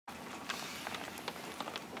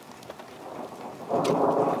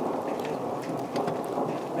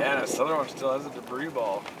this other one still has a debris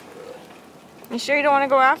ball. You sure you don't want to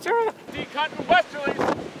go after it? See, cutting westerlies.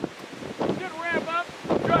 Should ramp up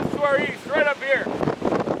just to our east, right up here.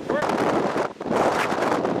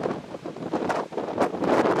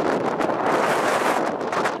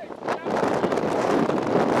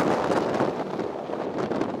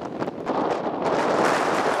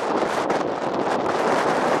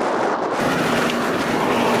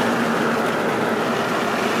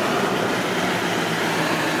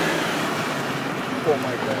 Oh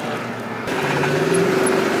my God.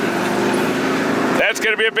 That's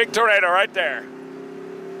gonna be a big tornado right there.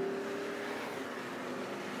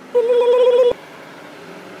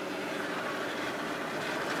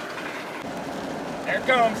 There it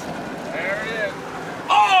comes. There it is.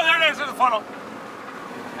 Oh, there it is. There's a funnel.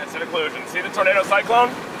 That's an occlusion. See the tornado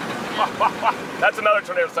cyclone? That's another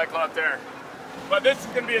tornado cyclone up there. But this is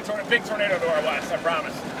going to be a big tornado to our west, I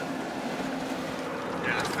promise.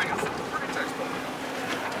 Yeah, this thing is pretty textbook.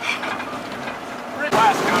 Pretty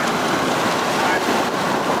fast, Connor.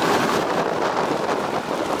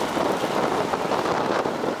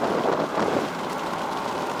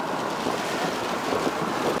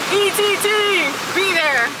 ETT! Be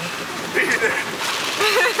there! Be there!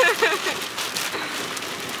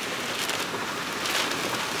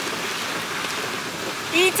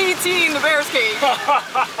 ETT in the bear's cage.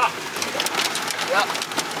 Yep.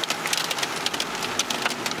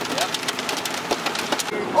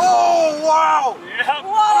 Oh, wow! Yep.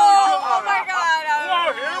 Whoa! Oh my God!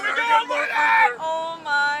 Whoa, here we go! Look at that! Oh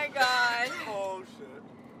my God! Oh, shit.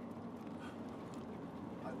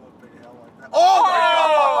 I love big hail like that. Oh, my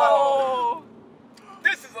God!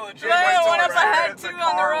 This is a legit Yeah, one up right ahead here. too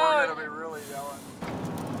on the road. We're gonna be really yelling.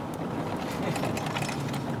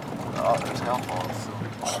 Oh, there's hail falls.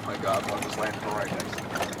 Oh my God, one just landed right next to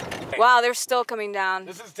me. Wow, they're still coming down.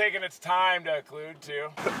 This is taking its time to occlude too.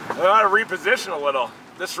 We ought to reposition a little.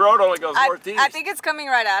 This road only goes northeast. I think it's coming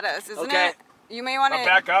right at us, isn't it? You may want to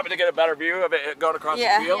back up to get a better view of it going across the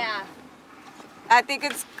field. Yeah. I think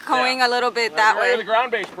it's going a little bit that way. The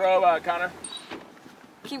ground base pro, Connor.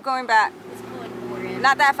 Keep going back.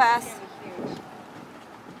 Not that fast.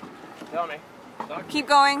 Tell me. Keep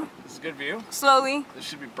going. This is a good view. Slowly. This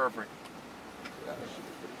should be perfect.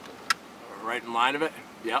 Right in line of it.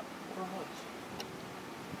 Yep.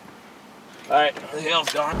 All right, the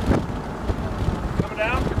hill's gone. Coming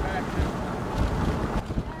down.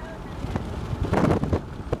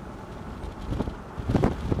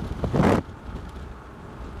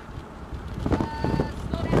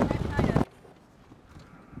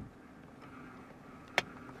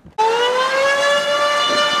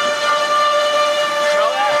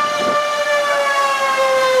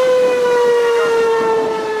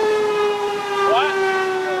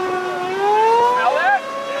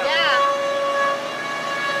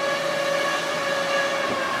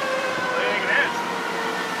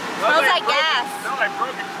 Smells like gas. No, I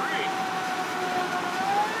broke a tree.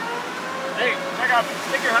 Hey, check out,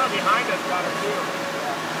 stick your head behind us, Connor, too.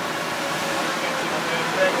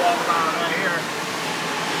 Big wall pond right here.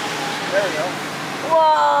 There we go.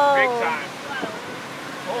 Whoa. Big time.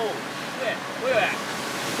 Oh, shit. Look at that.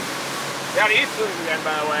 Got easterly again,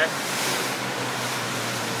 by the way.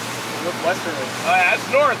 Look westerly. Oh, yeah, that's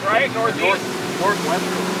north, right? Northeast?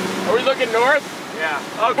 Northwesterly. Are we looking north? Yeah.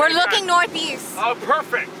 Okay, We're looking northeast. Oh,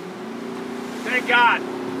 perfect. Thank God.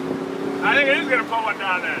 I think it is going to pull one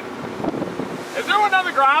down then. Is there one on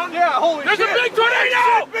the ground? Yeah, holy shit. There's a big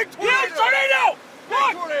tornado! Big tornado! Huge tornado!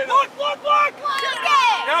 Look! tornado. Look! Look it!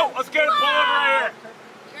 No, let's get it pulled over right here.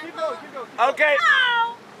 Keep going, keep going. Okay.